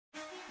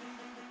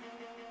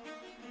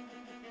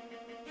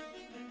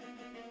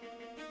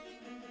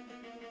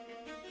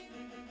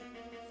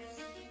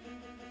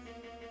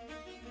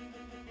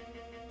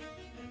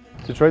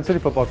Detroit City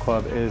Football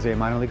Club is a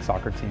minor league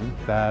soccer team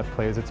that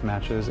plays its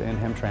matches in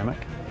Hamtramck.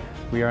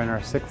 We are in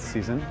our 6th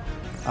season,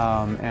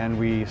 and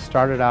we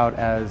started out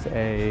as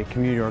a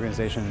community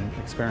organization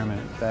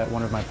experiment that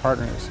one of my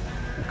partners,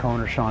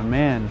 co-owner Sean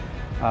Mann,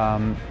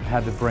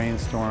 had the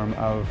brainstorm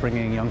of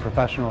bringing young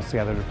professionals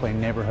together to play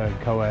neighborhood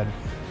co-ed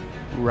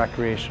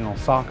recreational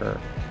soccer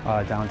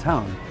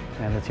downtown,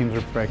 and the teams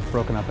were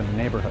broken up into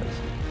neighborhoods.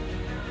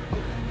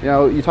 You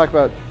know, you talk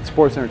about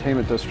sports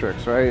entertainment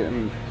districts, right?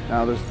 And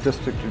now there's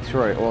District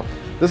Detroit. Well,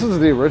 this is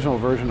the original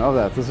version of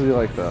that. This is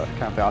like the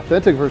kind of the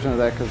authentic version of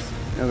that, because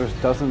there's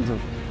dozens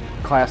of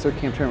classic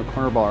Hamtramck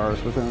corner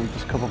bars within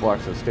just a couple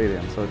blocks of the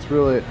stadium. So it's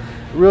really a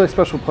really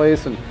special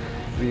place. And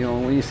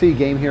when you see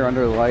game here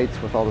under the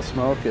lights with all the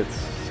smoke, it's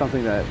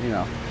something that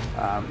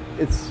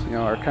it's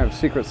our kind of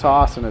secret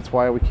sauce, and it's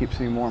why we keep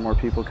seeing more and more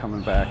people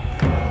coming back.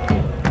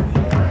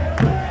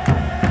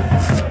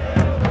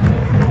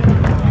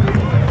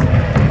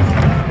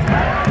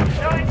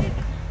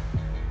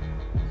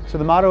 So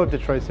the motto of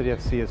Detroit City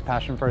FC is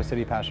passion for our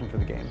city, passion for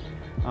the game.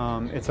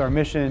 It's our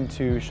mission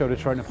to show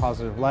Detroit in a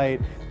positive light,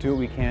 do what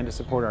we can to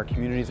support our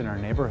communities and our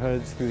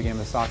neighborhoods through the game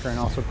of soccer, and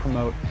also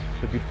promote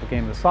the beautiful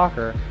game of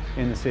soccer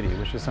in the city,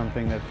 which is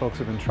something that folks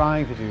have been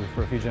trying to do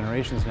for a few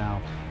generations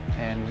now.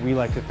 And we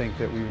like to think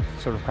that we've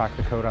sort of cracked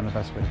the code on the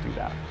best way to do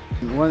that.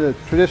 One of the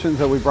traditions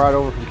that we brought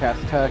over from Cass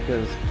Tech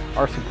is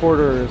our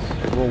supporters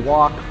will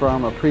walk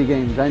from a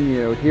pregame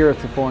venue here at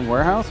the Fulling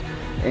Warehouse.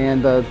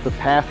 And the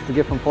path to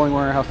get from Fulling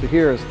Warehouse to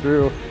here is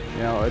through,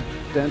 a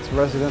dense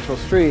residential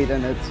street,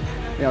 and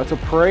it's a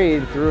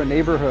parade through a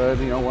neighborhood,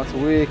 once a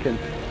week. And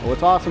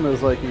what's awesome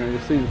is you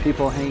see the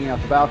people hanging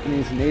out the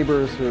balconies, and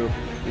neighbors who,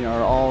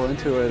 are all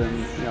into it,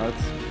 and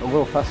it's a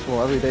little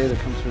festival every day that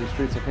comes through the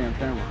streets of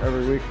Hamtramck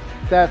every week.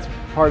 That's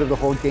part of the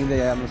whole game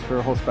day atmosphere,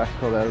 the whole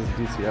spectacle that is the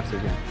DCF's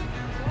again.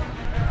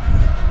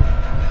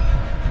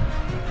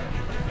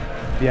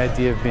 The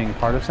idea of being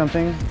part of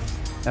something,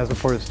 as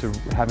opposed to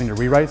having to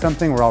rewrite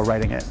something, we're all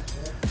writing it.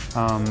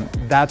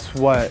 That's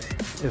what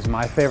is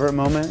my favorite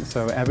moment.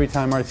 So every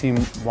time our team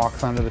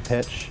walks onto the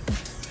pitch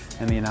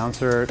and the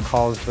announcer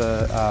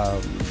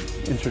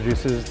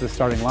introduces the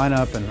starting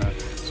lineup and the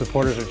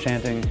supporters are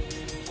chanting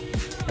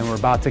and we're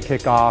about to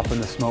kick off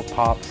and the smoke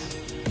pops,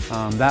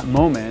 that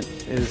moment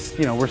is,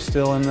 we're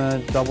still in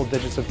the double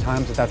digits of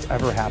times that that's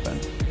ever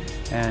happened.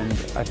 And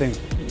I think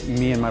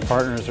me and my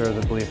partners are of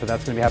the belief that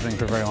that's going to be happening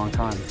for a very long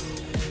time.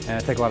 And I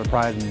take a lot of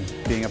pride in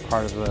being a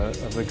part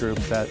of the group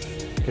that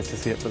gets to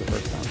see it for the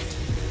first time.